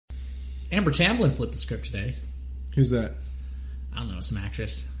Amber Tamblyn flipped the script today. Who's that? I don't know, some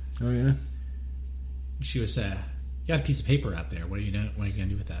actress. Oh, yeah? She was, you got a piece of paper out there. What are you doing? What are you going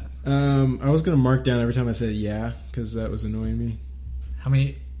to do with that? I was going to mark down every time I said yeah, because that was annoying me. How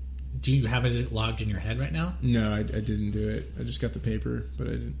many... Do you have it logged in your head right now? No, I didn't do it. I just got the paper, but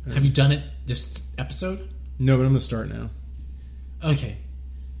I didn't. Have you done it this episode? No, but I'm going to start now. Okay.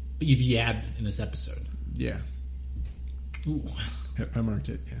 But you've yabbed in this episode. Yeah. Ooh. I marked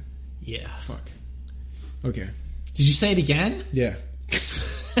it, yeah. Yeah. Fuck. Okay. Did you say it again? Yeah.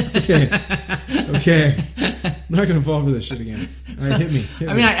 Okay. I'm not going to fall for this shit again. All right, hit me.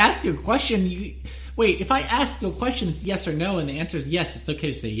 I mean, I asked you a question. Wait, if I ask you a question, it's yes or no, and the answer is yes, it's okay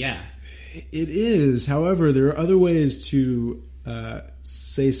to say yeah. It is. However, there are other ways to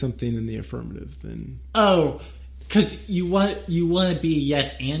say something in the affirmative than... Oh, because you want to be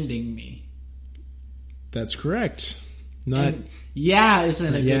yes-anding me. That's correct. Not... And yeah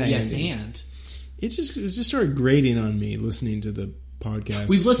isn't a good yes anding. and. It just started grating on me listening to the podcast.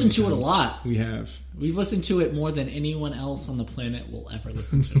 We've listened to it a lot. We have. We've listened to it more than anyone else on the planet will ever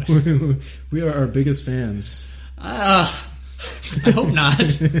listen to it. We are our biggest fans. I hope not.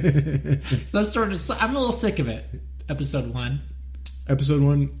 So I'm a little sick of it. Episode 1. Episode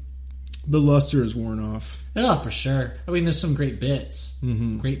 1, the luster is worn off. Oh, for sure. I mean, there's some great bits.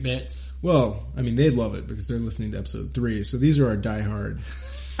 Mm-hmm. Great bits. Well, I mean, they love it because they're listening to episode 3. So these are our diehard.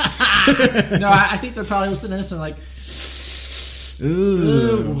 No, I think they're probably listening to this and like,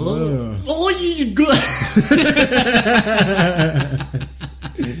 oh, you good.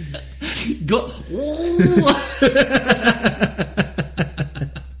 Go.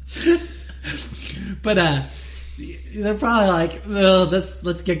 But they're probably like, oh, let's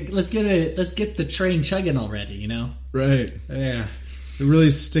get the train chugging already, you know? Right. Yeah. They're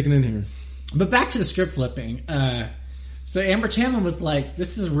really sticking in here. But back to the script flipping. So Amber Tamblyn was like,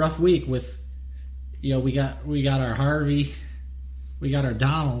 "This is a rough week with, you know, we got our Harvey, we got our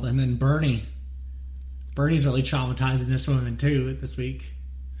Donald, and then Bernie. Bernie's really traumatizing this woman too this week."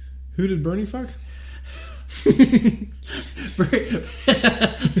 Who did Bernie fuck?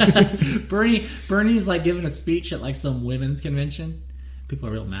 Bernie's like giving a speech at like some women's convention. People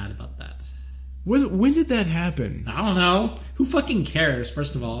are real mad about that. When did that happen? I don't know. Who fucking cares?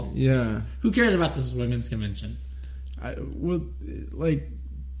 First of all, yeah. Who cares about this women's convention?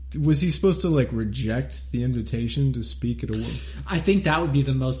 Was he supposed to like reject the invitation to speak at a woman? I think that would be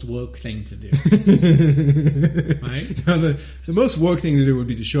the most woke thing to do. Right? No, the most woke thing to do would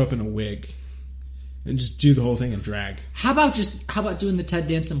be to show up in a wig and just do the whole thing in drag. How about doing the Ted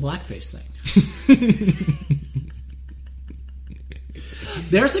Danson blackface thing?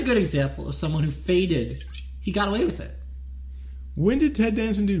 There's a good example of someone who faded. He got away with it. When did Ted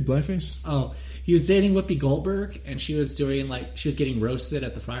Danson do blackface? Oh, he was dating Whoopi Goldberg, and she was getting roasted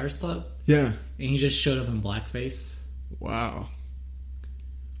at the Friars Club. Yeah, and he just showed up in blackface. Wow.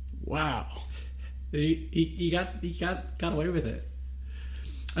 He got away with it.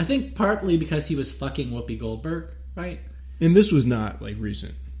 I think partly because he was fucking Whoopi Goldberg, right? And this was not like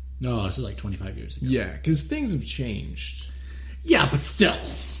recent. No, this was like 25 years ago. Yeah, because things have changed. Yeah, but still.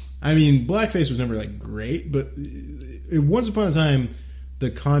 I mean, blackface was never like great, but once upon a time,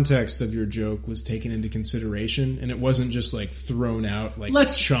 the context of your joke was taken into consideration, and it wasn't just like thrown out like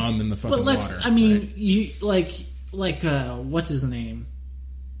chum in the fucking water. I mean, right? You like what's his name?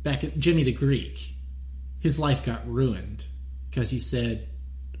 Back at Jimmy the Greek, his life got ruined because he said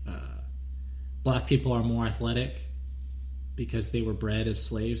black people are more athletic because they were bred as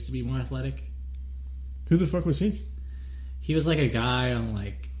slaves to be more athletic. Who the fuck was he? He was like a guy on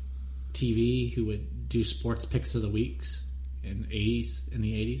like TV who would do sports picks of the weeks in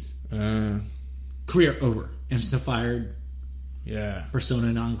the 80s. Career over. And so fired. Yeah.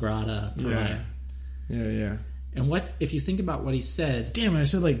 Persona non grata. Yeah. And what if you think about what he said? Damn it, I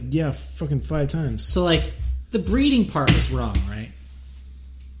said like fucking 5 times. So like the breeding part was wrong, right?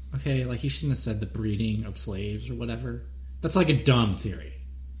 Okay, like he shouldn't have said the breeding of slaves or whatever. That's like a dumb theory,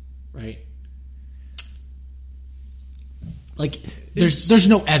 right? Like, there's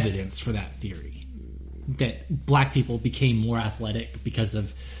no evidence for that theory that black people became more athletic because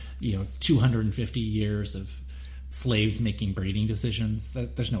of, 250 years of slaves making breeding decisions.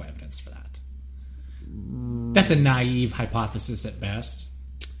 There's no evidence for that. That's a naive hypothesis at best.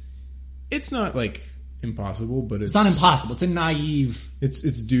 It's not like impossible, but it's not impossible. It's a naive.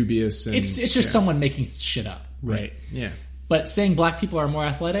 It's dubious. And, it's just someone making shit up, right? Yeah. But saying black people are more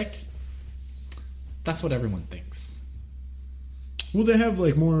athletic, that's what everyone thinks. Well, they have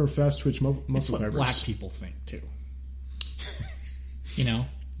like more fast twitch muscle it's what fibers. Black people think too.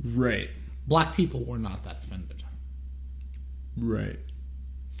 Right. Black people were not that offended. Right.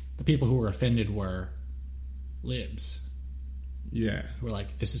 the people who were offended were libs. Yeah. Who were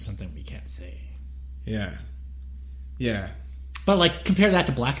like, this is something we can't say. Yeah. Yeah. But, like, compare that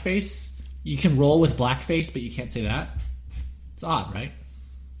to blackface. You can roll with blackface, but you can't say that. It's odd, right?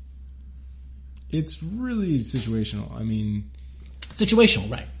 It's really situational. I mean...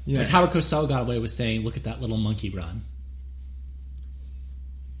 Situational, right. Yeah. Like Howard Cosell got away with saying, look at that little monkey run.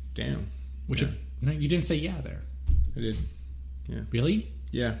 Damn. Which, no, you didn't say yeah there. I did. Yeah. Really?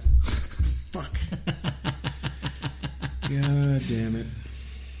 Yeah. Fuck. God damn it.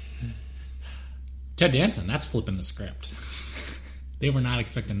 Ted Danson, that's flipping the script. They were not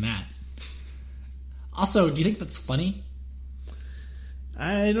expecting that. Also, do you think that's funny?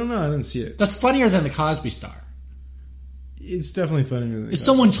 I don't know. I didn't see it. That's funnier than the Cosby Star. It's definitely funnier than the If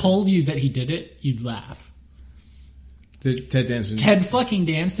someone told you that he did it, you'd laugh. Ted Danson. Ted fucking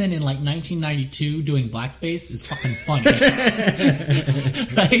Danson in like 1992 doing blackface is fucking funny.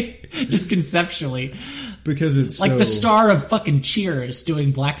 Right? Just conceptually. Because it's like so... the star of fucking Cheers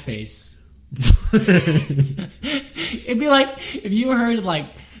doing blackface. It'd be like if you heard like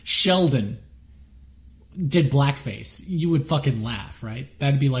Sheldon did blackface, you would fucking laugh, right?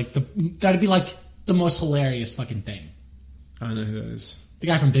 That'd be like the most hilarious fucking thing. I know who that is. The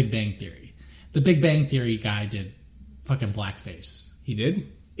guy from Big Bang Theory. The Big Bang Theory guy did fucking blackface. He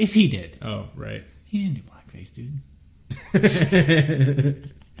did? If he did. Oh, right. He didn't do blackface, dude.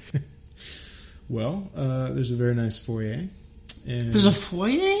 Well, there's a very nice foyer. And there's a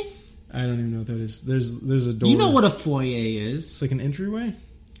foyer? I don't even know what that is. There's a door. You know what a foyer is? It's like an entryway?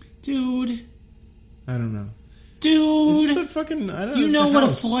 Dude. I don't know. Dude. It's just a fucking... I don't know. You know what a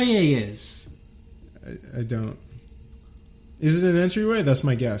foyer is. I don't. Is it an entryway? That's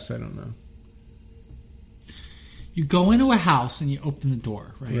my guess. I don't know. You go into a house and you open the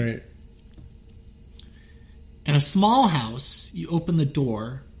door, right? Right. In a small house, you open the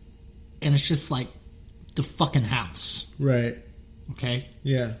door and it's just like the fucking house. Right. Okay?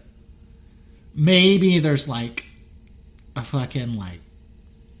 Yeah. Maybe there's like a fucking like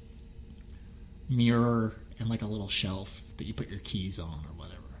mirror and like a little shelf that you put your keys on or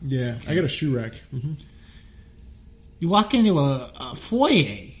whatever. Yeah. Okay? I got a shoe rack. Mm-hmm. You walk into a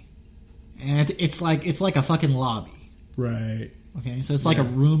foyer and it's like a fucking lobby. Right. Okay? So it's like a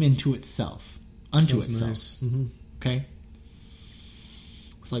room into itself. Unto itself. Nice. Mm-hmm. Okay?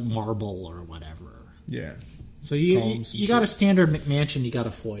 With like marble or whatever. Yeah. So you got a standard McMansion, you got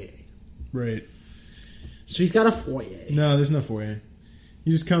a foyer. Right. So he's got a foyer. No, there's no foyer.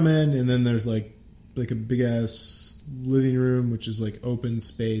 You just come in and then there's like a big ass living room, which is like open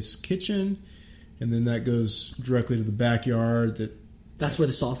space kitchen, and then that goes directly to the backyard. That's where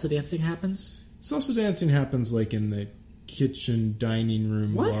the salsa dancing happens? Salsa dancing happens like in the kitchen dining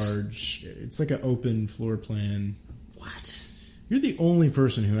room. What? Large. It's like an open floor plan. What? You're the only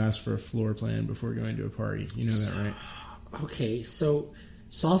person who asked for a floor plan before going to a party. You know that, right? Okay, so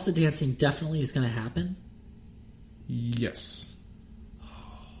salsa dancing definitely is going to happen? Yes.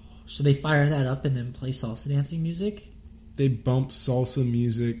 So they fire that up and then play salsa dancing music? They bump salsa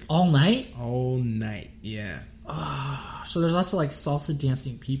music. All night? All night, yeah. So there's lots of like salsa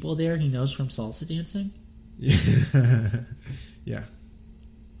dancing people there he knows from salsa dancing? Yeah. Yeah.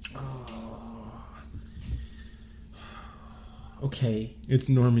 Okay. It's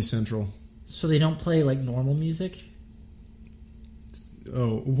normie central. So they don't play like normal music?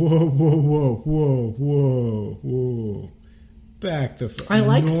 Oh, whoa. Back the fuck.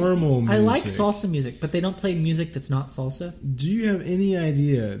 Normal music. I like salsa music, but they don't play music that's not salsa? Do you have any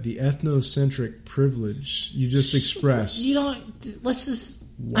idea the ethnocentric privilege you just expressed? You don't... Let's just...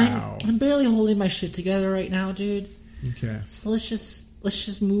 Wow. I'm barely holding my shit together right now, dude. Okay. So let's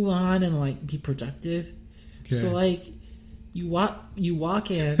just move on and like be productive. Okay. So like you walk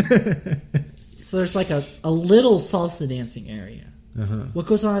in. So there's like a little salsa dancing area. Uh-huh. What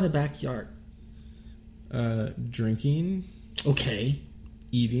goes on in the backyard? Drinking. Okay.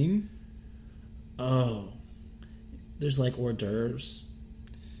 Eating. Oh. There's like hors d'oeuvres.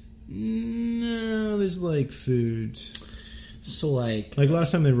 No, there's like food. So like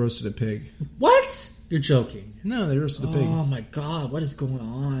last time they roasted a pig. What? You're joking. No, they roasted a pig. Oh my god, what is going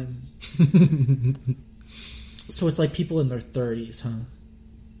on? So it's like people in their 30s, huh?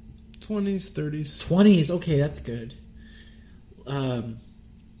 20s, 30s. 20s, okay, that's good.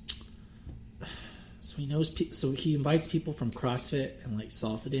 So he invites people from CrossFit and like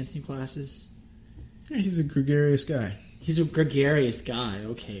salsa dancing classes. Yeah, he's a gregarious guy. He's a gregarious guy,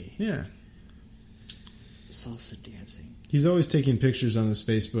 okay. Yeah. Salsa dancing. He's always taking pictures on his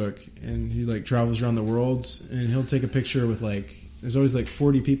Facebook, and he like travels around the world, and he'll take a picture with like, there's always like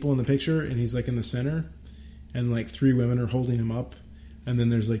 40 people in the picture, and he's like in the center, and like 3 women are holding him up. And then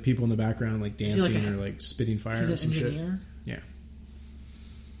there's like people in the background like dancing like or like spitting fire or some engineer? shit. Yeah.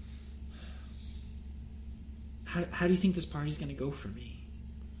 How do you think this party's going to go for me?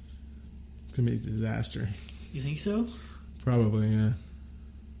 It's gonna be a disaster. You think so? Probably, yeah.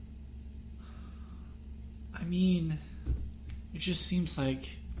 I mean, it just seems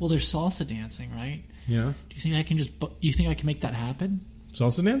like, well, there's salsa dancing, right? Yeah. Do you think I can make that happen?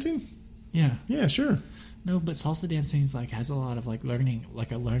 Salsa dancing? Yeah. Yeah, sure. No, but salsa dancing is has a lot of learning,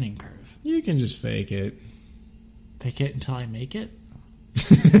 a learning curve. You can just fake it. Fake it until I make it?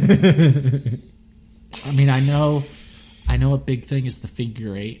 I mean, I know a big thing is the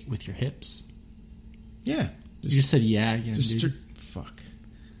figure 8 with your hips. Yeah. You just said yeah. Just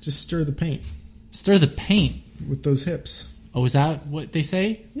stir the paint. Stir the paint? With those hips. Oh, is that what they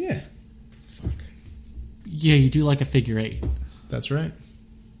say? Yeah. Fuck. Yeah, you do like a figure 8. That's right.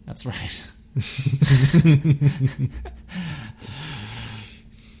 That's right.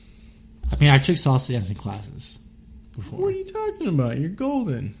 I mean, I took salsa dancing classes before. What are you talking about? You're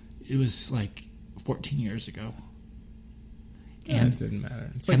golden. It was 14 years ago. And it didn't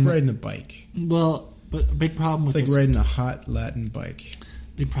matter. It's like riding a bike. Well, but a big problem with riding a hot Latin bike.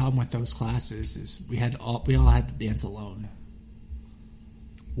 Big problem with those classes is we all had to dance alone.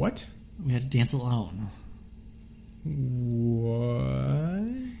 What? We had to dance alone.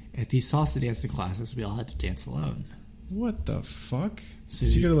 What? At these salsa dancing classes, we all had to dance alone. What the fuck? So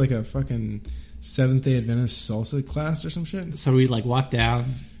did you go to a fucking Seventh-day Adventist salsa class or some shit? So we walk down,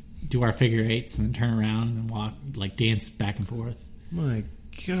 do our figure 8s, and then turn around and walk, dance back and forth. My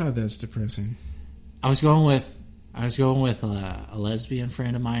God, that's depressing. I was going with a lesbian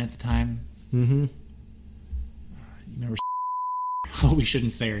friend of mine at the time. Mm-hmm. You remember? Oh, we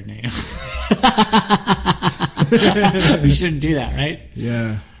shouldn't say her name. We shouldn't do that, right?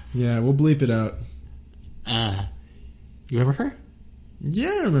 Yeah, we'll bleep it out. You remember her?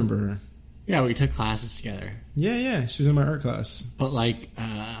 Yeah, I remember her. Yeah, we took classes together. Yeah, she was in my art class. But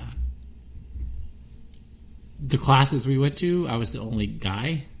the classes we went to, I was the only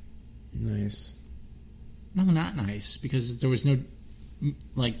guy. Nice. No, not nice, because there was no,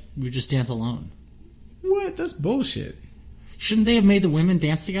 we just dance alone. What? That's bullshit. Shouldn't they have made the women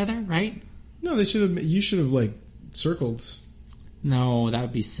dance together, right? No, they should have. You should have circled. No, that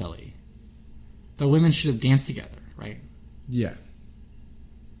would be silly. The women should have danced together, right? Yeah.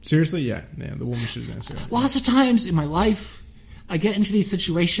 Seriously, yeah. The woman should have danced together. Lots of times in my life, I get into these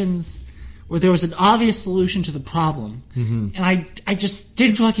situations where there was an obvious solution to the problem, and I just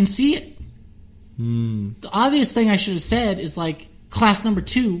didn't feel I can see it. The obvious thing I should have said is class number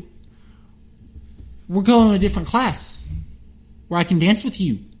 2, we're going to a different class where I can dance with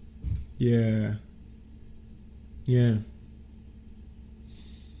you. Yeah.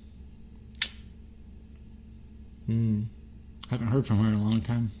 Haven't heard from her in a long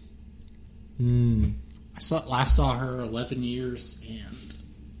time. I last saw her 11 years and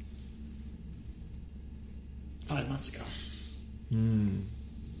 5 months ago.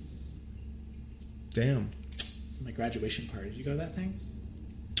 Damn. My graduation party. Did you go to that thing?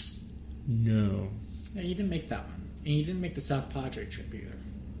 No. Yeah, you didn't make that one. And you didn't make the South Padre trip either.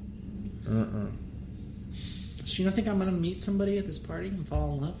 So you don't think I'm going to meet somebody at this party and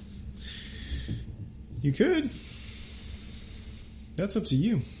fall in love? You could. That's up to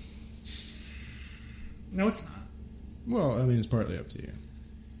you. No, it's not. Well, I mean, it's partly up to you.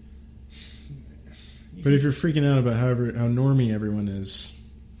 But if you're freaking out about how normie everyone is,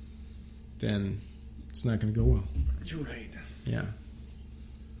 then it's not going to go well. You're right. Yeah.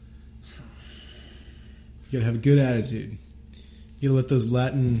 You got to have a good attitude. You got to let those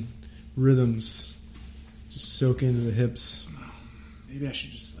Latin rhythms just soak into the hips. Maybe I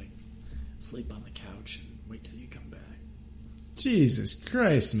should just sleep on the couch and wait till you come back. Jesus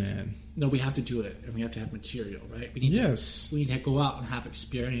Christ, man. No, we have to do it, and we have to have material, right? We need to go out and have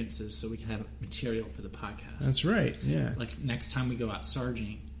experiences so we can have material for the podcast. That's right, yeah. Next time we go out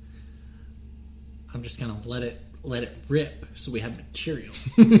sarging, I'm just going to let it rip so we have material.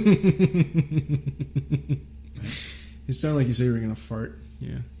 It sounded like you said you were going to fart.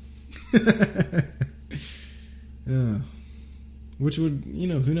 Yeah. Yeah. Which would,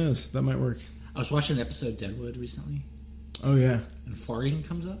 who knows? That might work. I was watching an episode of Deadwood recently. Oh, yeah. And farting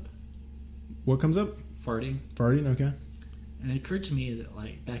comes up. What comes up? Farting. Farting, okay. And it occurred to me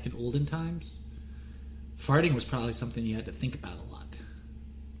that, back in olden times, farting was probably something you had to think about a lot.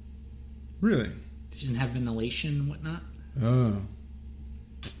 Really? You didn't have ventilation and whatnot. Oh.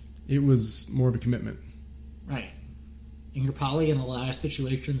 It was more of a commitment. Right. And you're probably in a lot of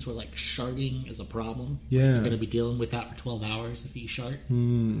situations where, sharting is a problem. Yeah. You're going to be dealing with that for 12 hours if you shart.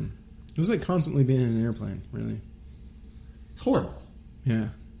 It was like constantly being in an airplane, really. It's horrible. Yeah.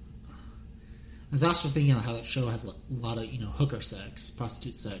 I was also thinking of how that show has a lot of, hooker sex,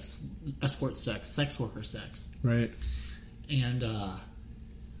 prostitute sex, escort sex, sex worker sex. Right. And,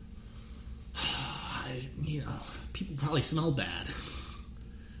 people probably smell bad.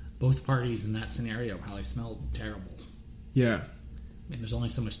 Both parties in that scenario probably smelled terrible. Yeah. I mean, there's only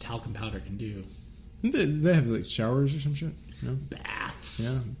so much talcum powder can do. They have, like, showers or some shit? No?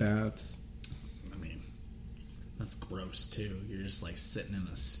 Baths. Yeah, baths. I mean, that's gross, too. You're just, like, sitting in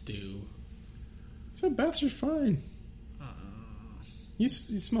a stew. So baths are fine. You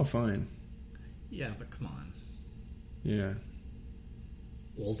smell fine. Yeah, but come on. Yeah.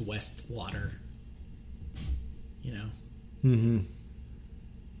 Old West water. Mm-hmm.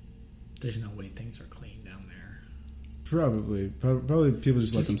 There's no way things are clean down there. Probably people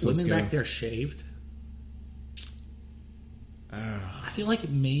just let themselves women go. back there shaved? I feel like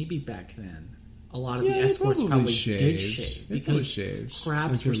maybe back then a lot of the escorts probably did shave because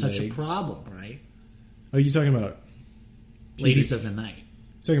crabs were such a problem, right? Are you talking about ladies of the night?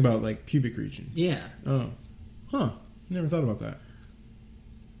 Talking about like pubic region? Yeah. Oh, huh. Never thought about that.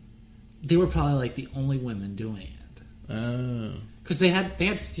 They were probably like the only women doing it. Oh, because they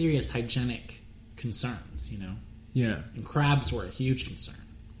had serious hygienic concerns, Yeah. And crabs were a huge concern.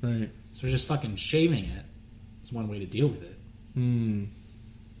 Right. So just fucking shaving it is one way to deal with it. Hmm.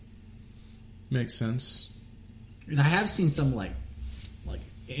 Makes sense. And I have seen some like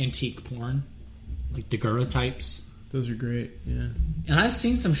antique porn, like daguerreotypes. Those are great. Yeah. And I've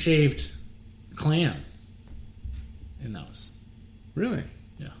seen some shaved clam in those. Really?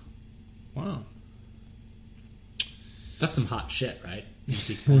 Yeah. Wow. That's some hot shit, right?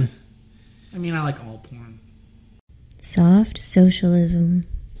 Antique porn. I mean, I like all porn. Soft socialism.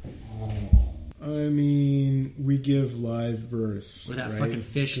 I mean, we give live birth. Or that right? fucking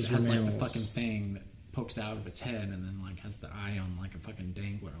fish that has like the mammals. fucking thing that pokes out of its head and then like has the eye on like a fucking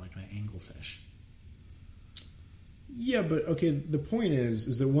dangler, like an anglefish. Yeah, but okay, the point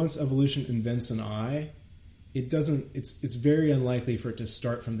is that once evolution invents an eye, it doesn't. It's very unlikely for it to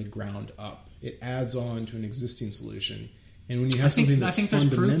start from the ground up. It adds on to an existing solution, and when you have something that's there's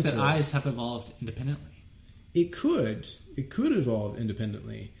fundamental, proof that eyes have evolved independently. It could evolve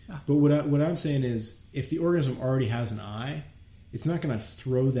independently, Yeah. but what I'm saying is, if the organism already has an eye, it's not going to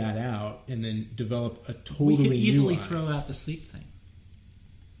throw that out and then develop a totally We could easily new eye. throw out the sleep thing.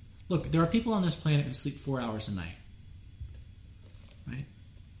 Look, there are people on this planet who sleep 4 hours a night, right?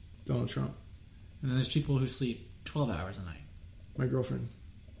 Donald Trump, And then there's people who sleep 12 hours a night. my girlfriend.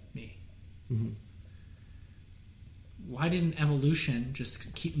 Me. Mm-hmm. Why didn't evolution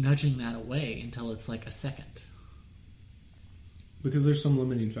just keep nudging that away until it's like a second? Because there's some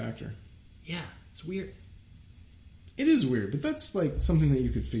limiting factor. Yeah, it's weird. It is weird, but that's like something that you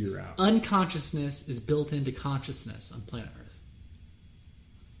could figure out. Unconsciousness is built into consciousness on planet Earth.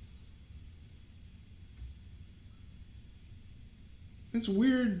 It's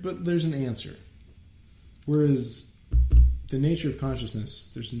weird, but there's an answer. Whereas the nature of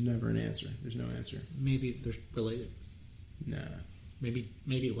consciousness, there's never an answer. There's no answer. Maybe they're related. Nah.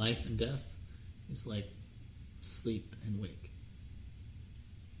 Maybe life and death is like sleep and wake.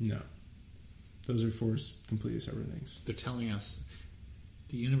 No. Those are four completely separate things. They're telling us,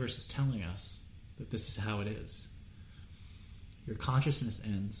 the universe is telling us that this is how it is. Your consciousness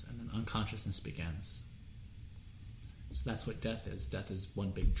ends and then unconsciousness begins. So that's what death is. Death is one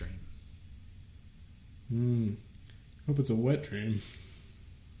big dream. Hope it's a wet dream.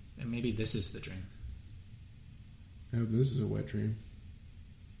 And maybe this is the dream. I hope this is a wet dream.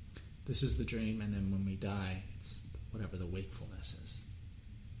 This is the dream, and then when we die, it's whatever the wakefulness is.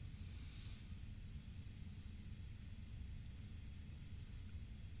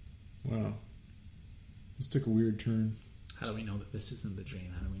 Wow. This took a weird turn. How do we know that this isn't the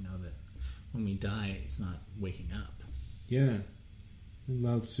dream? How do we know that when we die, it's not waking up? Yeah. Didn't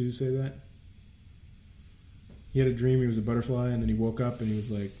Lao Tzu say that? He had a dream he was a butterfly, and then he woke up and he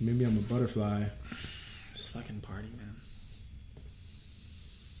was like, maybe I'm a butterfly. This fucking party, man.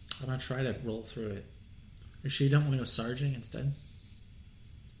 I'm gonna try to roll through it. Are you sure you don't want to go sarging instead?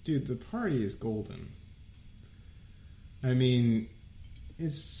 Dude, the party is golden. I mean,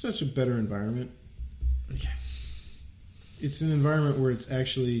 it's such a better environment. Okay. It's an environment where it's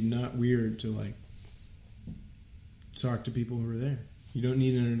actually not weird to, like, talk to people who are there. You don't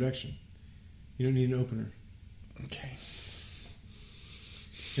need an introduction. You don't need an opener. Okay.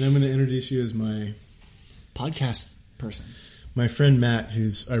 And I'm going to introduce you as my Podcast person. my friend Matt,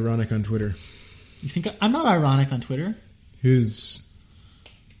 who's ironic on Twitter. You think I'm not ironic on Twitter? Who's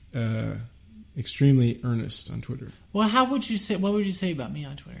extremely earnest on Twitter. Well, how would you say? What would you say about me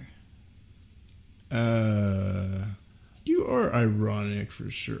on Twitter? You are ironic for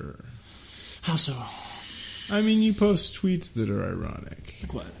sure. How so? I mean, you post tweets that are ironic.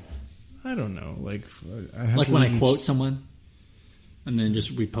 Like what? I don't know. Like when I quote someone and then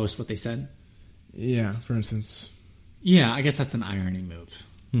just repost what they said? Yeah, for instance. Yeah, I guess that's an irony move.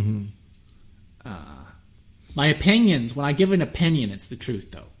 Mm-hmm. My opinions, when I give an opinion, it's the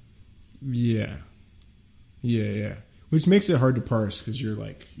truth, though. Yeah. Yeah. Which makes it hard to parse because you're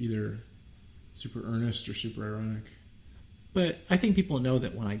like either super earnest or super ironic. But I think people know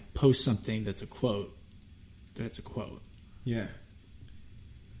that when I post something that's a quote, that's a quote. Yeah.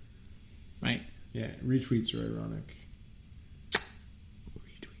 Right? Yeah, retweets are ironic.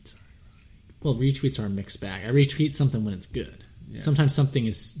 Well, retweets are a mixed bag. I retweet something when it's good. Yeah. Sometimes something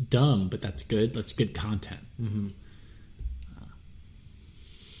is dumb, but that's good. That's good content. Mm-hmm.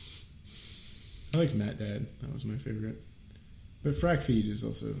 I liked Matt Dad. That was my favorite. But Frack Feed is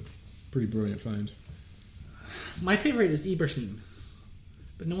also a pretty brilliant find. My favorite is Ibrahim,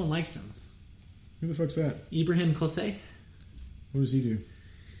 but no one likes him. Who the fuck's that? Ibrahim Kosei. What does he do?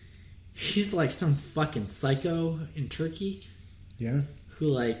 He's like some fucking psycho in Turkey. Yeah? Who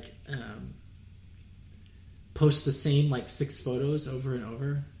like posts the same like 6 photos over and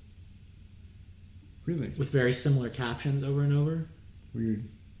over. Really? With very similar captions over and over. Weird.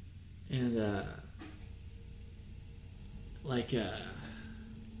 And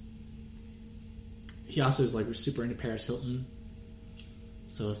he also is like super into Paris Hilton.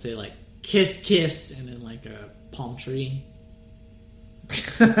 So he'll say like kiss kiss and then like a palm tree.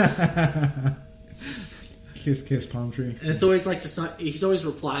 Kiss kiss palm tree. And it's always like he's always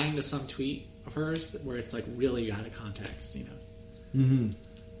replying to some tweet of hers where it's like really out of context, you know. Mm-hmm.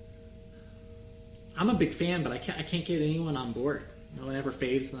 I'm a big fan, but I can't get anyone on board. No one ever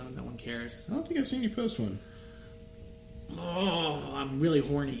faves them. No one cares. I don't think I've seen you post one. Oh, I'm really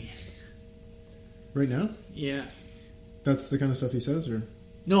horny. Right now? Yeah. That's the kind of stuff he says, or?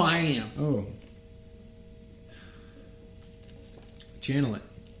 No, I am. Oh. Channel it.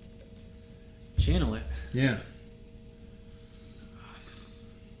 Channel it? Yeah.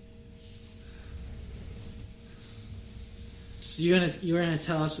 So you're gonna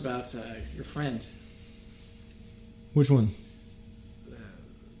tell us about your friend. Which one?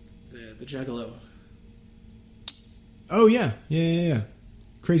 The Juggalo. Oh yeah. Yeah.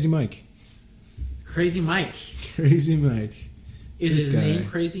 Crazy Mike. Crazy Mike. Crazy Mike. Is his name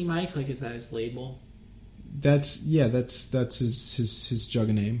Crazy Mike? Like, is that his label? That's his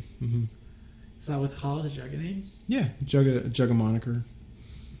Jugga name. Mm-hmm. Is that what's called, a Jugga name? Yeah, Jugga moniker.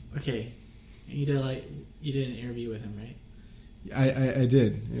 Okay, and you did an interview with him, right? I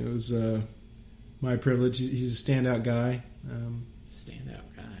did. It was my privilege. He's a standout guy.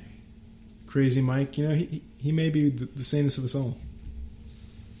 Standout guy. Crazy Mike. You know, he may be the sanest of us all.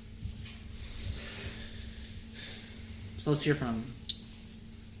 So let's hear from him.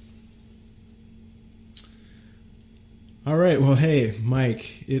 All right. Well, hey,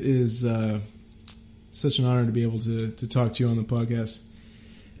 Mike. It is such an honor to be able to talk to you on the podcast.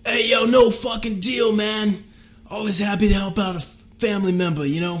 Hey, yo, no fucking deal, man. Always happy to help out a family member,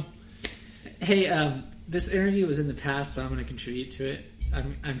 you know? Hey, this interview was in the past, but I'm going to contribute to it.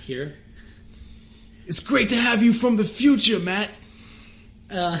 I'm here. It's great to have you from the future, Matt.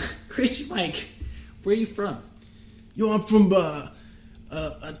 Crazy Mike, where are you from? Yo, I'm from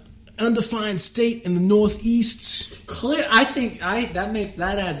an undefined state in the Northeast. Clear. I think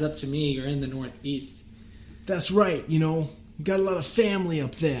that adds up to me. You're in the Northeast. That's right. You know, got a lot of family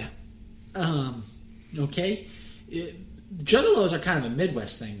up there. Okay. Juggalos are kind of a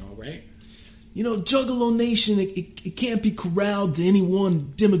Midwest thing, though, right? You know, Juggalo Nation, it can't be corralled to any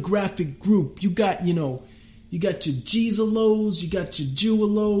one demographic group. You got your Jeezalos, you got your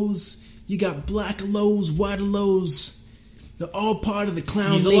Jewalos, you got Blackalos, Whitealos. They're all part of the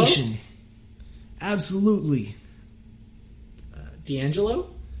Clown Jeezalo? Nation. Absolutely. D'Angelo?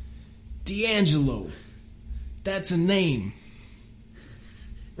 D'Angelo. That's a name.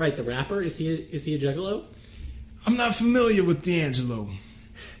 Right, the rapper? Is he a Juggalo? I'm not familiar with D'Angelo.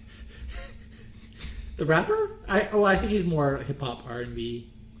 The rapper? I think he's more hip-hop,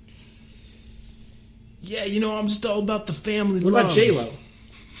 R&B. Yeah, you know, I'm just all about the family love. What about J-Lo?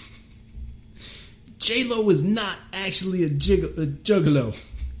 J-Lo is not actually a juggalo.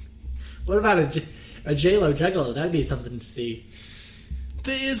 What about a J-Lo Juggalo? That'd be something to see.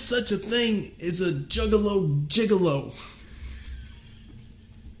 There is such a thing as a Juggalo Gigolo.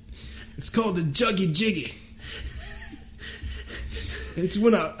 It's called a Juggy Jiggy. It's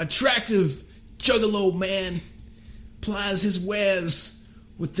when an attractive Juggalo man plies his wares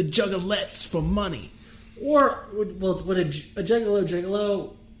with the Juggalettes for money. Or would a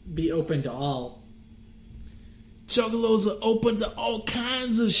Juggalo be open to all Juggalos are open to all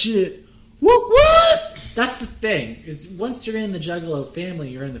kinds of shit. What? That's the thing, is once you're in the Juggalo family,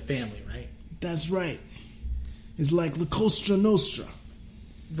 you're in the family, right? That's right. It's like La Cosa Nostra.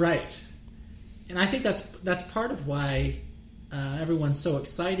 Right. And I think that's part of why everyone's so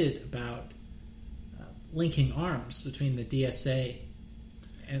excited about linking arms between the DSA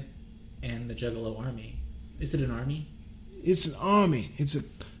and the Juggalo army. Is it an army? It's an army. It's a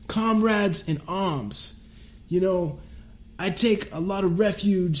comrades in arms. You know, I take a lot of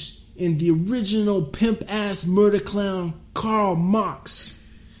refuge in the original pimp-ass murder clown Karl Marx.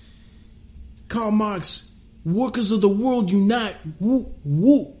 Karl Marx, workers of the world unite. Woo,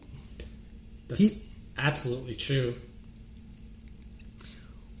 woo. That's absolutely true.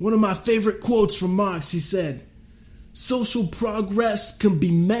 One of my favorite quotes from Marx, he said, social progress can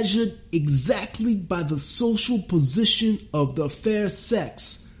be measured exactly by the social position of the fair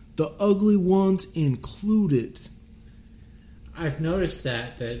sex, the ugly ones included. I've noticed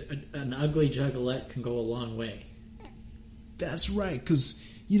that an ugly juggalette can go a long way. That's right, because,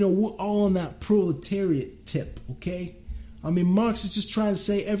 you know, we're all on that proletariat tip, okay? I mean, Marx is just trying to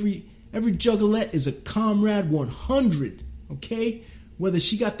say every juggalette is a comrade 100, okay? Whether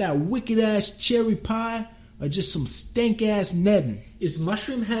she got that wicked-ass cherry pie or just some stank-ass netting. Is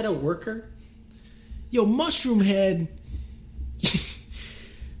Mushroom Head a worker? Yo, Mushroom Head...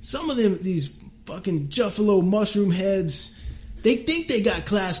 some of them, these fucking Juffalo Mushroom Heads... They think they got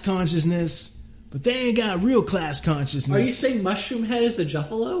class consciousness, but they ain't got real class consciousness. Are you saying Mushroom Head is a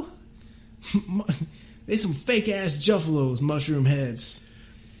Juffalo? They some fake-ass Juffalos, Mushroom Heads.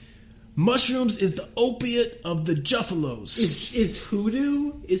 Mushrooms is the opiate of the Juffalos. Is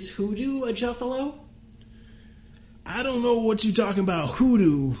hoodoo a Juffalo? I don't know what you're talking about,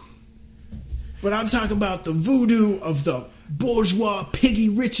 hoodoo, but I'm talking about the voodoo of the bourgeois piggy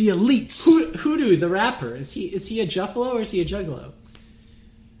Richie elites. Hoodoo, the rapper, is he a Juffalo or is he a Juggalo?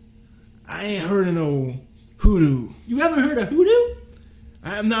 I ain't heard of no hoodoo. You haven't heard of hoodoo?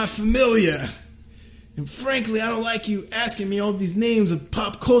 I am not familiar. And frankly, I don't like you asking me all these names of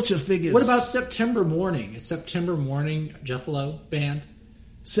pop culture figures. What about September Morning? Is September Morning a Juffalo band?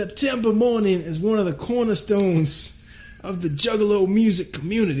 September Morning is one of the cornerstones of the Juggalo music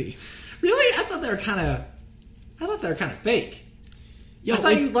community. Really? I thought they were kind of fake. Yo, I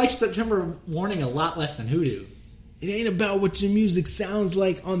thought you liked September Morning a lot less than hoodoo. It ain't about what your music sounds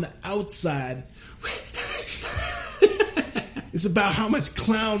like on the outside. It's about how much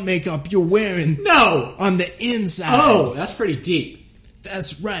clown makeup you're wearing. No! On the inside. Oh, that's pretty deep.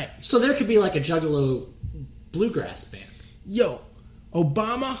 That's right. So there could be like a Juggalo bluegrass band. Yo,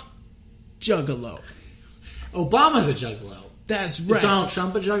 Obama, Juggalo. Obama's a Juggalo. That's right. Is Donald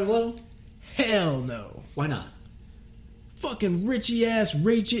Trump a Juggalo? Hell no. Why not? Fucking richy-ass,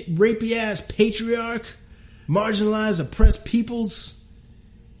 rapey-ass patriarch, marginalized, oppressed peoples.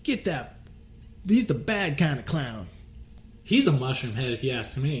 Get that. He's the bad kind of clown. He's a mushroom head, if you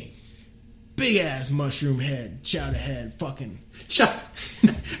ask me. Big-ass mushroom head, chowder head, fucking... So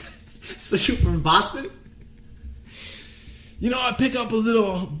you from Boston? You know, I pick up a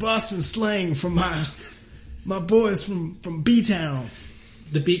little Boston slang from my boys from B-Town.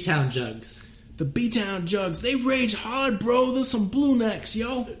 The B-Town Jugs. The B-Town Jugs. They rage hard, bro. There's some blue necks,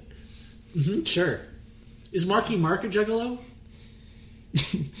 yo. Mm-hmm, sure. Is Marky Mark a Juggalo?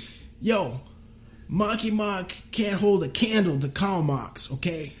 Yo, Marky Mark can't hold a candle to Karl Marx,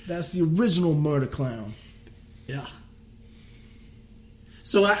 okay? That's the original murder clown. Yeah.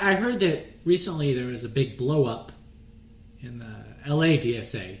 So I heard that recently there was a big blow-up in the LA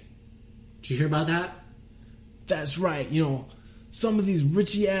DSA. Did you hear about that? That's right. You know, some of these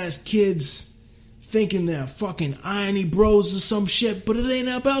richy-ass kids thinking they're fucking irony bros or some shit, but it ain't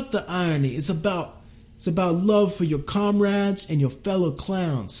about the irony. It's about love for your comrades and your fellow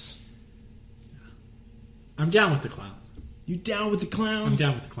clowns. I'm down with the clown. You down with the clown? I'm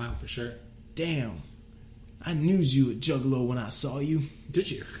down with the clown for sure. Damn. I knew you a Juggalo when I saw you.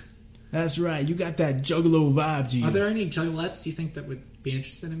 Did you? That's right. You got that Juggalo vibe to you. Are there any Juggalettes you think that would be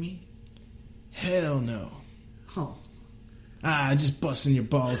interested in me? Hell no. Huh. Just busting your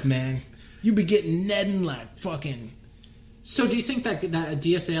balls, man. You be getting netting like fucking... So do you think that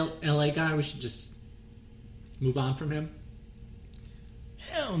DSA LA guy, we should just move on from him?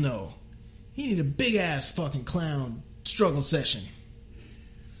 Hell no. He need a big-ass fucking clown struggle session.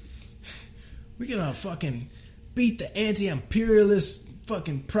 We gonna fucking beat the anti-imperialist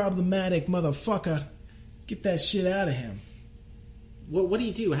fucking problematic motherfucker. Get that shit out of him. What do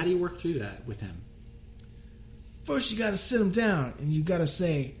you do? How do you work through that with him? First, you gotta sit him down and you gotta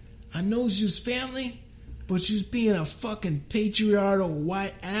say, I knows you's family, but you's being a fucking patriarchal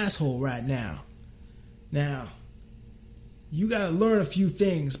white asshole right now. Now, you gotta learn a few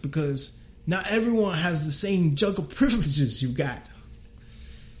things because not everyone has the same juggle privileges you got.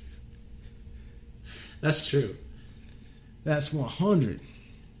 That's true. That's 100.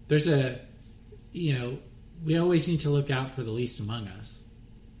 There's we always need to look out for the least among us.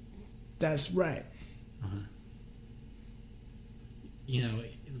 That's right.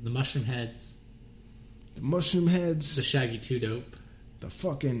 The mushroom heads. The mushroom heads. The Shaggy 2 Dope. The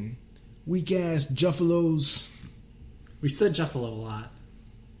fucking weak-ass Juffalos. We said Juffalo a lot.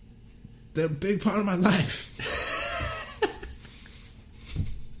 They're a big part of my life.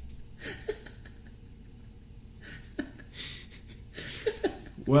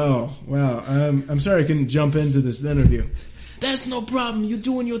 Well, I'm sorry I couldn't jump into this interview. That's no problem. You're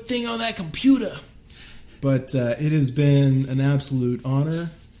doing your thing on that computer. But it has been an absolute honor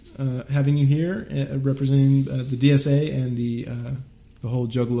having you here, representing the DSA and the whole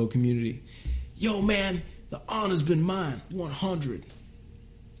Juggalo community. Yo, man, the honor's been mine. 100.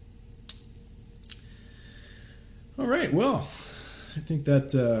 All right, well, I think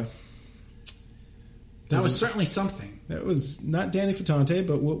that was certainly something. That was not Danny Fatante,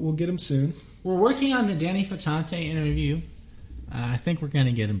 but we'll get him soon. We're working on the Danny Fatante interview. I think we're going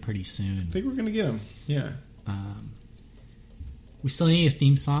to get him pretty soon. I think we're going to get him, yeah. We still need a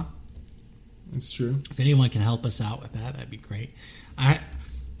theme song. That's true. If anyone can help us out with that, that'd be great. I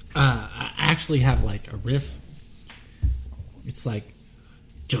actually have like a riff. It's like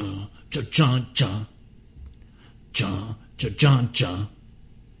John, John, John, John, John, John,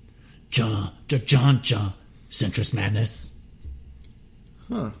 John, John, John, Centrist Madness.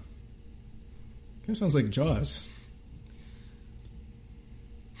 Huh. Kind of sounds like Jaws.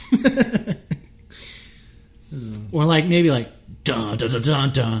 Or like maybe like dun dun dun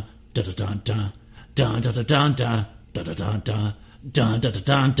dun dun dun dun dun dun dun dun dun dun dun dun dun dun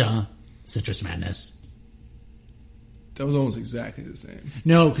dun dun Citrus Madness. That was almost exactly the same.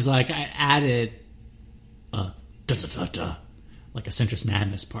 No, because like I added a da da da da, like a Citrus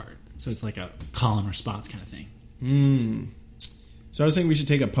Madness part, so it's like a call and response kind of thing. So I was thinking we should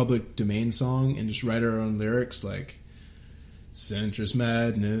take a public domain song and just write our own lyrics, like Centrist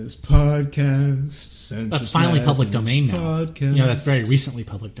Madness Podcast. Centrist That's finally Madness public domain now. Podcast. That's very recently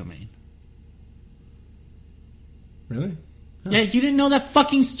public domain. Really? Huh. Yeah, you didn't know that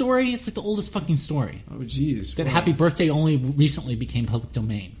fucking story? It's like the oldest fucking story. Oh, jeez. That Happy Birthday only recently became public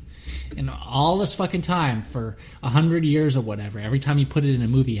domain. And all this fucking time, for 100 years or whatever, every time you put it in a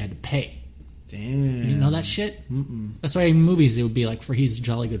movie, you had to pay. Damn. You didn't know that shit? Mm-mm. That's why in movies it would be like, for he's a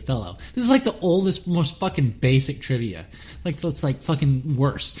jolly good fellow. This is like the oldest, most fucking basic trivia. Like, that's like fucking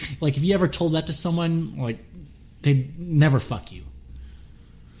worse. Like, if you ever told that to someone, like, they'd never fuck you.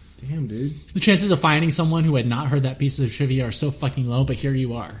 Damn, dude. The chances of finding someone who had not heard that piece of trivia are so fucking low, but here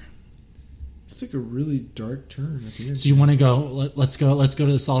you are. It's like a really dark turn at the end. So you want to go? Let's go to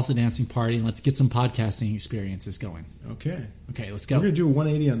the salsa dancing party and let's get some podcasting experiences going. Okay, let's go. We're gonna do a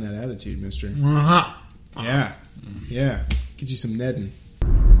 180 on that attitude, mister. Yeah. Get you some Nedden.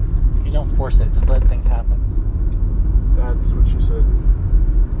 You don't force it; just let things happen. That's what you said.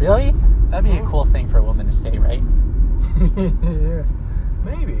 Really? That'd be a cool thing for a woman to say, right? Yeah,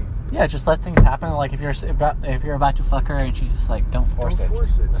 maybe. Yeah, just let things happen. Like if you're about to fuck her and she's just like, don't force it.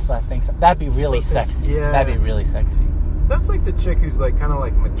 Just let things. That'd be really sexy. Yeah, that'd be really sexy. That's like the chick who's like kind of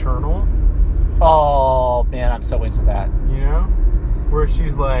like maternal. Oh man, I'm so into that. You know, where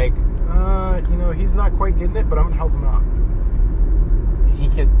she's like, he's not quite getting it, but I'm gonna help him out. He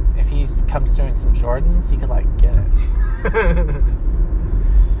could, if he comes through in some Jordans, he could like get it.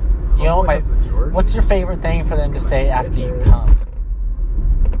 You know, what's your favorite thing for them to say after you come?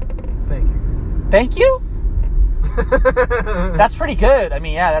 Thank you. Thank you? That's pretty good. I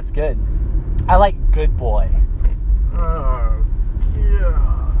mean, yeah, that's good. I like good boy. Yeah.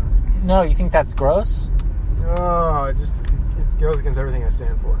 No, you think that's gross? Oh, it goes against everything I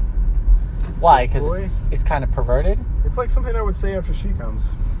stand for. Why? Because it's kind of perverted? It's like something I would say after she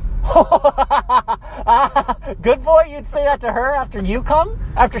comes. Good boy, you'd say that to her after you come?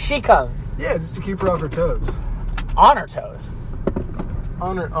 After she comes? Yeah, just to keep her off her toes. On her toes?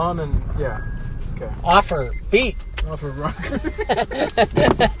 Yeah. Okay. Off her feet. Off her rocker.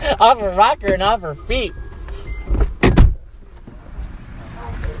 Off her rocker and off her feet.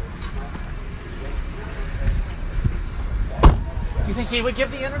 You think he would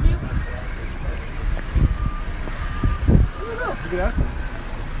give the interview? I don't know. You could ask him.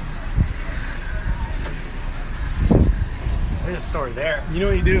 There's a story there. You know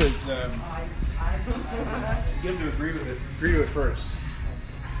what you do is get him to agree to it first.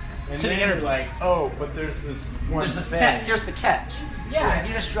 And to then the interview. You're like, oh, but there's this one thing. Here's the catch. Yeah, if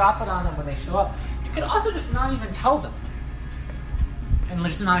you just drop it on them when they show up. You could also just not even tell them. And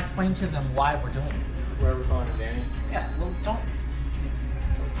let's not explain to them why we're doing it. Where we're calling her Danny? Yeah, well, don't.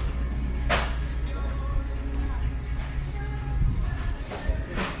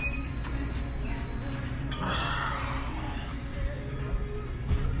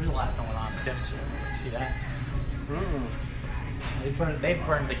 There's a lot going on with them too. You see that? They've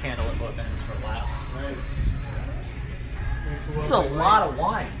burned the candle at both ends for a while. Nice. This is a lot of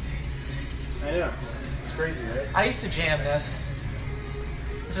wine. I know. It's crazy, right? I used to jam this.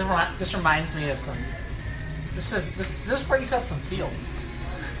 This reminds me of some. This brings up some fields.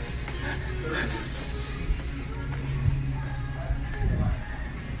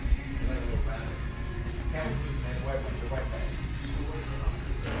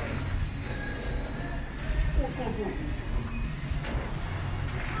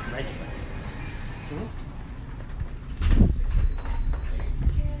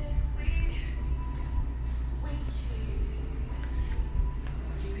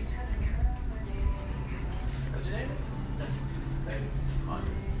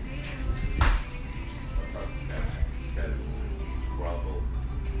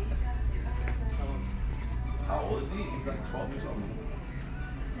 How old is he? He's like 12 years old.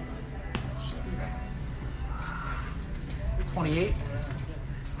 28.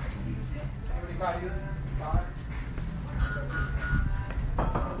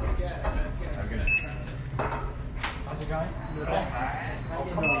 How's it going?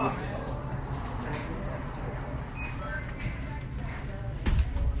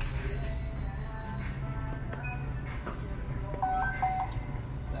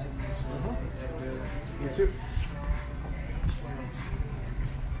 You too.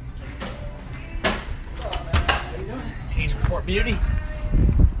 Age before beauty.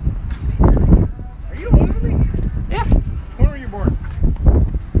 Are you older than me? Yeah. When were you born?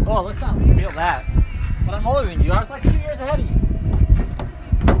 Oh, let's not reveal that. But I'm older than you. I was like 2 years ahead of you.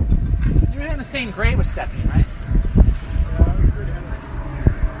 You were in the same grade with Stephanie, right? Yeah, I was pretty young.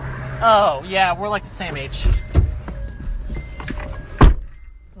 Oh, yeah, we're like the same age.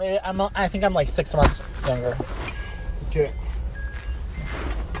 I think I'm like 6 months younger. Okay.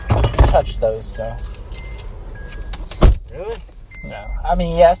 You touched those, so. Really? No. I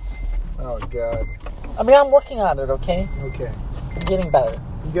mean, yes. Oh, God. I mean, I'm working on it, okay? Okay. I'm getting better.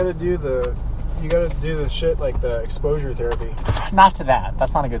 You gotta do the shit like the exposure therapy. Not to that.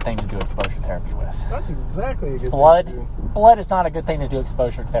 That's not a good thing to do exposure therapy with. That's exactly a good Blood. thing to do. Blood is not a good thing to do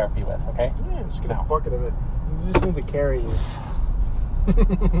exposure therapy with, okay? Yeah, just get No. a bucket of it. You just need to carry you.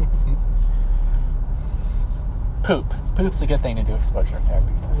 Poop. Poop's a good thing to do exposure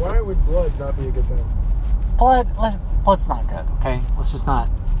therapy with. Why would blood not be a good thing? Blood's not good, okay? Let's just not.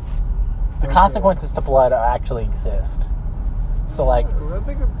 The Okay. consequences to blood actually exist. So, like, I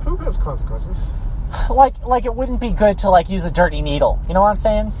think poop has consequences. like it wouldn't be good to, like, use a dirty needle. You know what I'm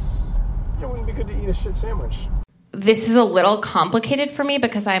saying? It wouldn't be good to eat a shit sandwich. This is a little complicated for me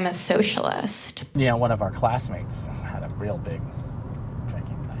because I'm a socialist. You know, one of our classmates had a real big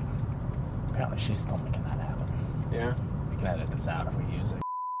drinking thing. Apparently she's still making that happen. Yeah. We can edit this out if we use it.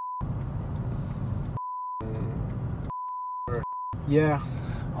 Yeah.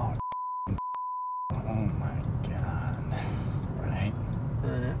 Oh my god. Right?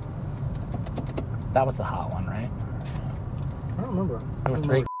 Alright. That was the hot one, right? I don't remember. There were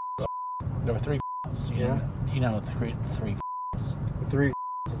three. There were three. Yeah. You know three. The three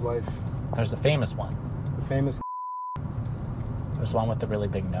of life. There's the famous one. The famous, There's one with the really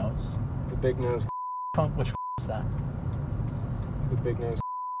big nose. the big nose. Which is that? The big nose.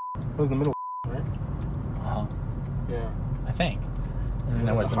 It was the middle, right? Uh-huh. Yeah. I think. And then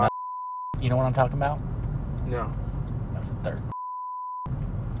there was The the. You know what I'm talking about? No. That was the third.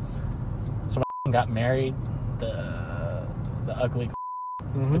 So I got married. The ugly,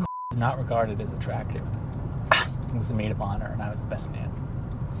 Mm-hmm. not regarded as attractive. It was the maid of honor, and I was the best man.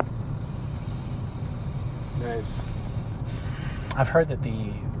 Nice. I've heard that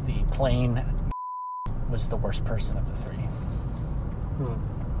the plain was the worst person of the three.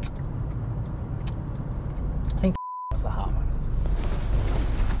 I think was the hot one.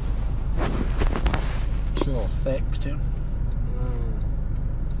 She's a little thick too.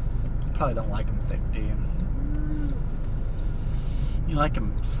 You probably don't like him thick, do you? You like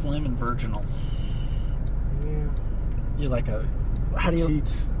him slim and virginal. Yeah. You like a. How do you?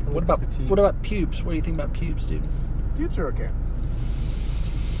 Petite. What about Petite. what about pubes? What do you think about pubes, dude? Pubes are okay.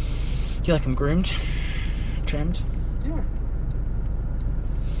 Do you like them groomed, trimmed? Yeah.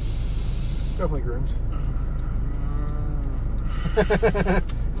 Definitely groomed.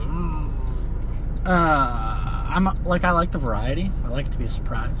 I like the variety. I like it to be a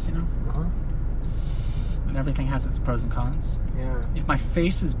surprise, you know. Uh-huh. and everything has its pros and cons. Yeah. If my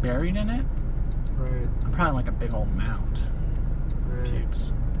face is buried in it, Right. I'm probably like a big old mound. Right.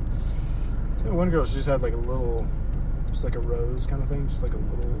 Pubes. Yeah, one girl, she just had like a little, just like a rose kind of thing, just like a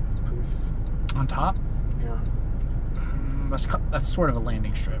little poof. On top? Yeah. That's sort of a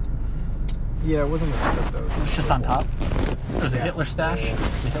landing strip. Yeah, it wasn't a strip though. It's just on top. There's a Yeah. Hitler stash. Yeah.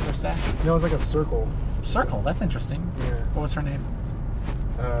 The Hitler stash. No, it was like a circle. Circle. That's interesting. Yeah. What was her name?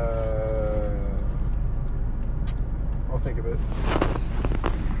 I'll think of it.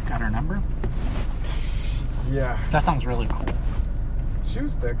 Got her number? Yeah. That sounds really cool. She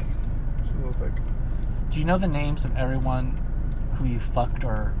was thick. She was a little thick. Do you know the names of everyone who you fucked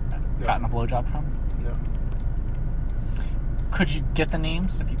or gotten a blowjob from? No. Could you get the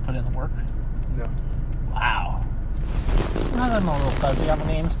names if you put in the work? No. Wow. I'm a little fuzzy on the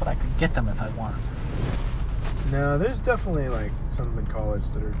names, but I could get them if I want. No, there's definitely like some in college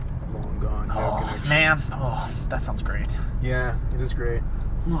that are long gone. No Oh, connection. man. Oh, that sounds great. Yeah, it is great.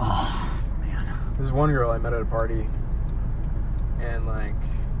 Oh, man. This is one girl I met at a party, and like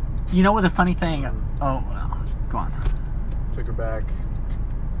You know what the funny thing... Oh, well, go on. took her back.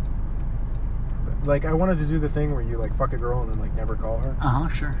 Like I wanted to do the thing where you like fuck a girl and then like never call her, Uh-huh,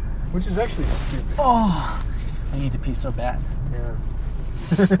 sure. which is actually stupid. Oh, I need to pee so bad. Yeah.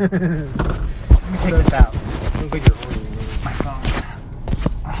 Let me take this out. Sounds like you're horny. My phone.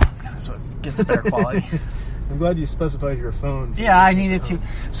 Oh, God, so it gets better quality. I'm glad you specified your phone. for Yeah, I this. needed to.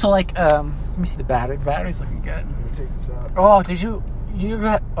 So, like, let me see the battery. The battery's looking good. Let me take this out. Oh, did you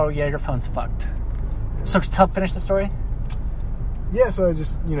oh, yeah, your phone's fucked. So, finish the story? Yeah, so I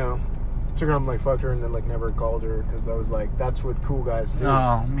just, took her home, like, fucked her, and then, like, never called her, because I was like, that's what cool guys do.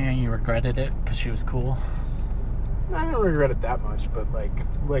 Oh, man, you regretted it because she was cool. I didn't regret it that much, but, like,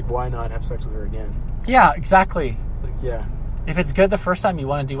 why not have sex with her again? Yeah, exactly. Like, yeah. If it's good the first time, you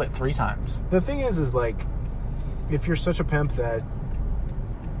want to do it 3 times. The thing is, like, if you're such a pimp that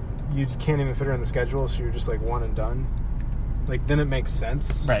you can't even fit her in the schedule, so you're just, like, one and done, like, then it makes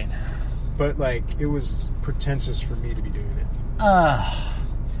sense. Right. But, like, it was pretentious for me to be doing it. I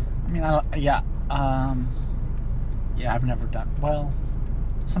mean, yeah, I've never done, well,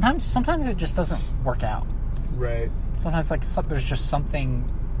 sometimes it just doesn't work out. Right. Sometimes, like, there's just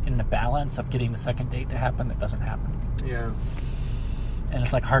something in the balance of getting the second date to happen that doesn't happen. Yeah. And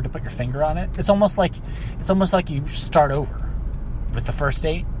it's, like, hard to put your finger on it. It's almost like you start over with the first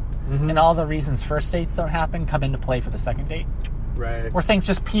date, and all the reasons first dates don't happen come into play for the second date. Right. Where things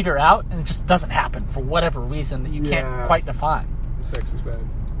just peter out and it just doesn't happen for whatever reason that you can't quite define. The sex is bad.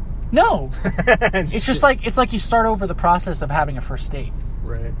 No. It's just like you start over the process of having a first date.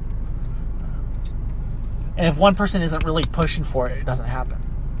 Right. And if one person isn't really pushing for it, it doesn't happen.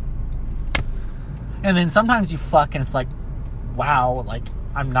 And then sometimes you fuck and it's like, wow, like,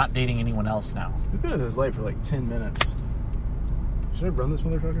 I'm not dating anyone else now. We've been in this light for like 10 minutes. Should I run this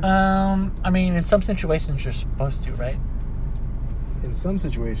motherfucker? I mean, in some situations you're supposed to, right? In some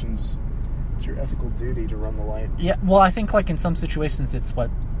situations, it's your ethical duty to run the light. Yeah, well, I think, like, in some situations it's what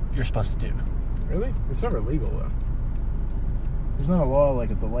you're supposed to do. Really? It's never legal, though. There's not a law like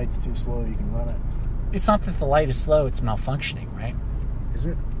if the light's too slow, you can run it. It's not that the light is slow, it's malfunctioning, right? Is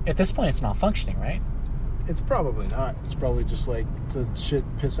it? At this point, it's malfunctioning, right? It's probably not. It's probably just like, it's a shit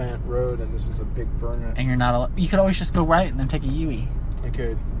pissant road and this is a big burn. And you're not you could always just go right and then take a UE. I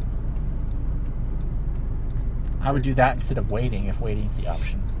could. I would do that instead of waiting, if waiting's the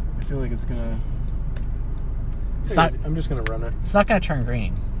option. I feel like it's gonna... I'm just gonna run it. It's not going to turn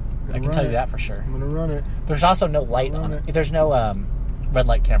green. I can tell you that for sure. I'm gonna run it. There's also no light on it. There's no red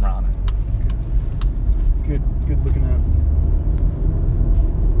light camera on it. Good looking out.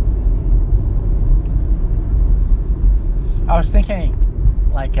 I was thinking,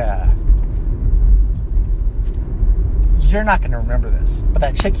 like, you're not going to remember this, but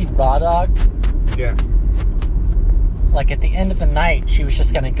that chick you raw dog, Yeah. like, at the end of the night, she was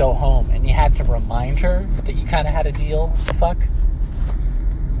just going to go home, and you had to remind her that you kind of had a deal to fuck.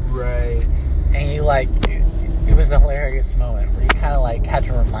 Right. And you, like, it was a hilarious moment where you kind of, like, had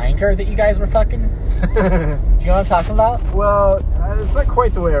to remind her that you guys were fucking. Do you know what I'm talking about? Well, it's not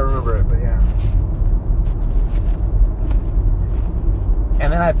quite the way I remember it, but yeah.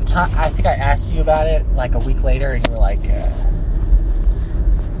 And then at the time, I think I asked you about it, like, a week later, and you were like,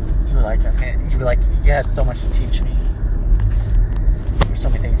 you had so much to teach me. There's so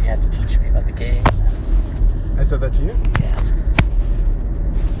many things you had to teach me about the game. I said that to you? Yeah.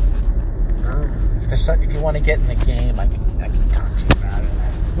 Oh. If you want to get in the game, I can talk to you about it.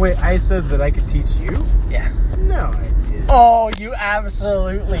 Wait, I said that I could teach you? Yeah. No, I didn't. Oh, you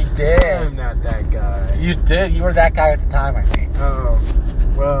absolutely did. I'm not that guy. You did. You were that guy at the time, I think. Oh,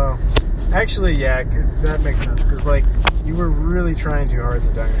 well, Actually, yeah, that makes sense. Because, like, you were really trying too hard in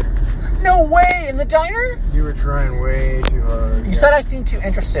the diner. No way! In the diner? You were trying way too hard. You said I seemed too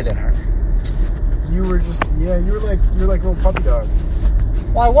interested in her. You were just, you were like a little puppy dog.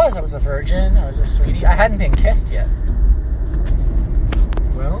 Well, I was a virgin. I was a sweetie. I hadn't been kissed yet.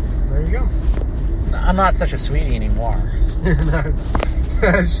 Well, there you go. I'm not such a sweetie anymore. You're not.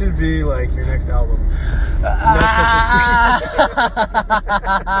 That should be like your next album. Not such a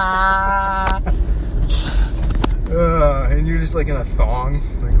sweetie. And you're just like in a thong,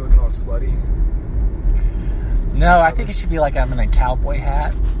 like looking all slutty. No, I think it should be like I'm in a cowboy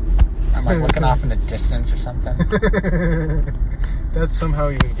hat. I'm like looking off in the distance or something. That's somehow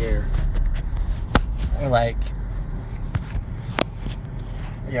even gayer. Or like,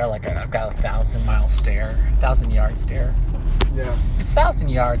 yeah, like I've got a 1,000-mile stare, 1,000-yard stare. Yeah. It's 1,000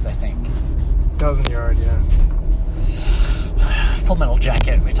 yards, I think. 1,000 yard, yeah. Full Metal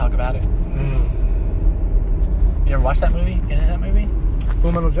Jacket, we talk about it. You ever watch that movie? Into that movie?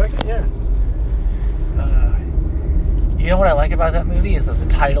 Full Metal Jacket, yeah. You know what I like about that movie is that the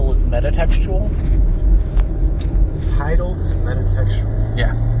title is metatextual. The title is metatextual?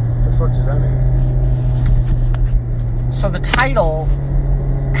 Yeah. What the fuck does that mean? So the title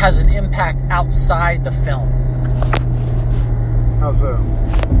has an impact outside the film. How so?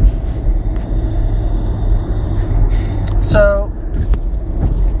 So,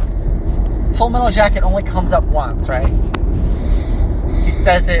 Full Metal Jacket only comes up once, right? He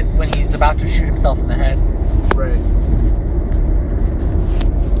says it when he's about to shoot himself in the head. Right.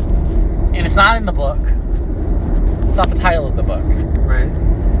 And it's not in the book. It's not the title of the book. Right.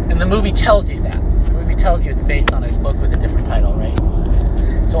 And the movie tells you that. The movie tells you it's based on a book with a different title, right?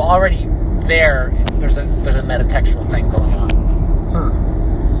 So already there's a metatextual thing going on.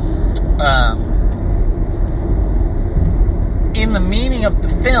 Huh. In the meaning of the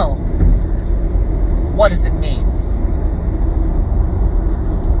film, what does it mean?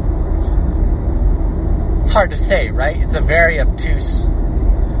 It's hard to say, right? It's a very obtuse,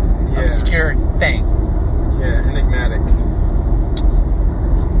 obscure thing. Yeah, enigmatic.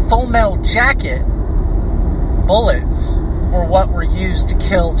 Full Metal Jacket bullets were what were used to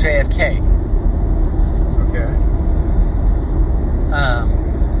kill JFK. Okay.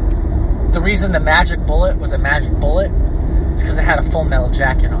 The reason the magic bullet was a magic bullet is because it had a full metal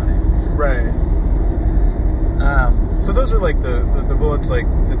jacket on it. Right. So those are like the bullets like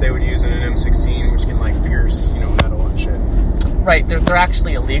that they would use in an M16, which can like pierce, metal and shit. Right. They're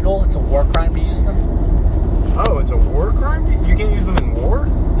actually illegal. It's a war crime to use them. Oh, it's a war crime? You can't use them in war?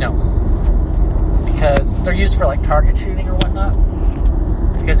 No. Because they're used for like target shooting or whatnot.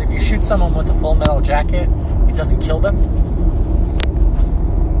 Because if you shoot someone with a full metal jacket, it doesn't kill them.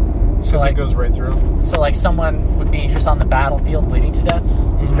 So Because it goes right through them? So like someone would be just on the battlefield bleeding to death,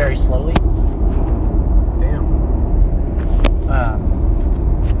 just very slowly. Damn.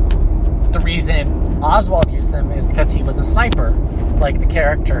 The reason Oswald used them is because he was a sniper, like the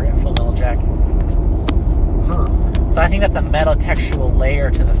character in Full Metal Jacket. Huh. So I think that's a metatextual layer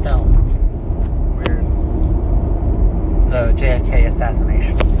to the film. Weird. The JFK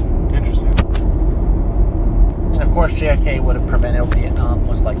assassination. Interesting. And of course JFK would have prevented Vietnam,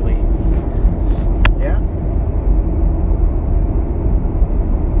 most likely. Yeah?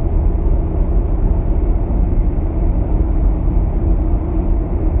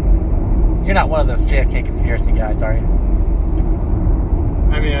 You're not one of those JFK conspiracy guys, are you?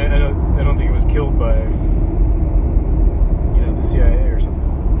 I mean, I don't think it was killed by, the CIA or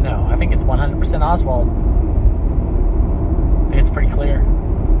something. No, I think it's 100% Oswald. I think it's pretty clear.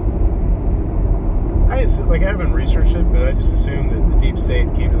 I haven't researched it, but I just assumed that the deep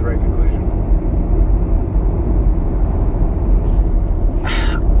state came to the right conclusion.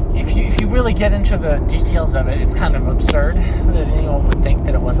 If you really get into the details of it, it's kind of absurd that anyone would think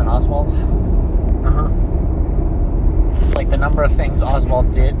that it wasn't Oswald. Uh-huh. Like the number of things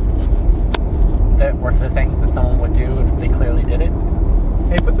Oswald did that were the things that someone would do if they clearly did it.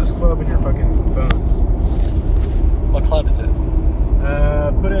 Hey, put this club in your fucking phone. What club is it?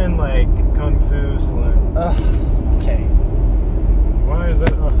 Put in, Kung Fu Saloon. Ugh. Okay. Why is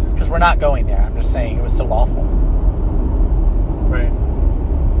that? Because we're not going there. I'm just saying it was so awful. Right.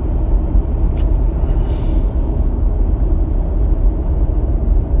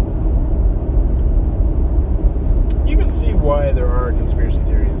 You can see why there are conspiracy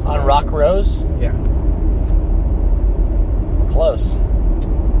theories. On Rock Rose? Yeah. We're close.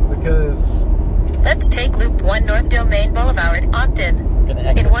 Because... Let's take Loop 1 North Domain Boulevard, Austin. Gonna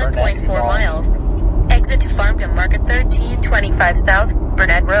exit in 1.4 miles. Exit to Farmington Market 1325 South,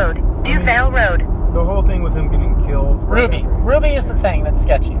 Burnett Road, Duval Road. The whole thing with him getting killed... Ruby. Ruby is the thing that's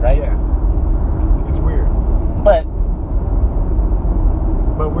sketchy, right? Yeah. But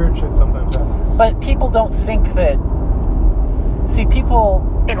weird shit sometimes happens. But people don't think that. See, people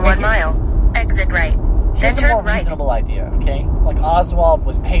In 1 mile, exit right. Here's Then a more turn right. reasonable idea, okay? Like Oswald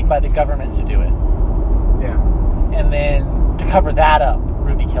was paid by the government to do it. Yeah. And then to cover that up,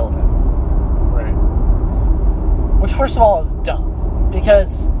 Ruby killed him. Right. Which, first of all, is dumb.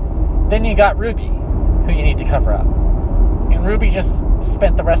 Because then you got Ruby, who you need to cover up. And Ruby just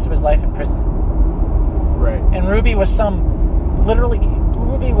spent the rest of his life in prison. Right. And Ruby was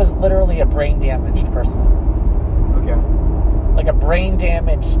literally a brain-damaged person. Okay. Like a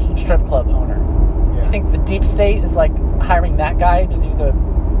brain-damaged strip club owner. Yeah. You think the deep state is like hiring that guy to do the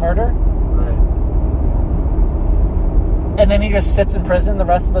murder? Right. And then he just sits in prison the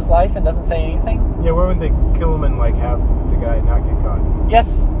rest of his life and doesn't say anything? Yeah, why wouldn't they kill him and like have the guy not get caught?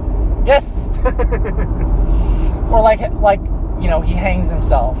 Yes. Or like you know, he hangs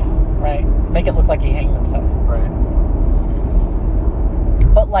himself, right? Make it look like he hanged himself. Right.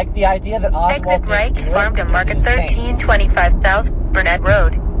 But like the idea that Oswald Exit right to Farm to Market is insane. 1325 South, Burnett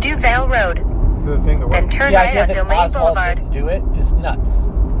Road, Duval Road. The thing that Then works. turn The right idea on that Domain Oswald Boulevard. didn't do it is nuts.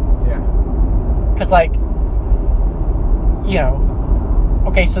 Yeah. Because like, you know,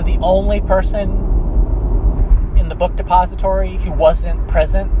 okay, so the only person in the book depository who wasn't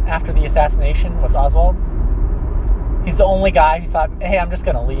present after the assassination was Oswald. He's the only guy who thought, hey, I'm just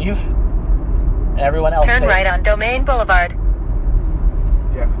going to leave. And everyone else Turn stayed. right on Domain Boulevard.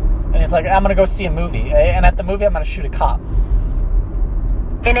 Yeah. And he's like, I'm going to go see a movie. And at the movie, I'm going to shoot a cop.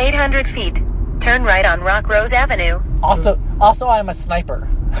 In 800 feet, turn right on Rock Rose Avenue. Also, I'm a sniper.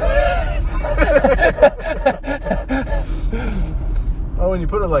 Oh, when you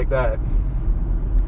put it like that.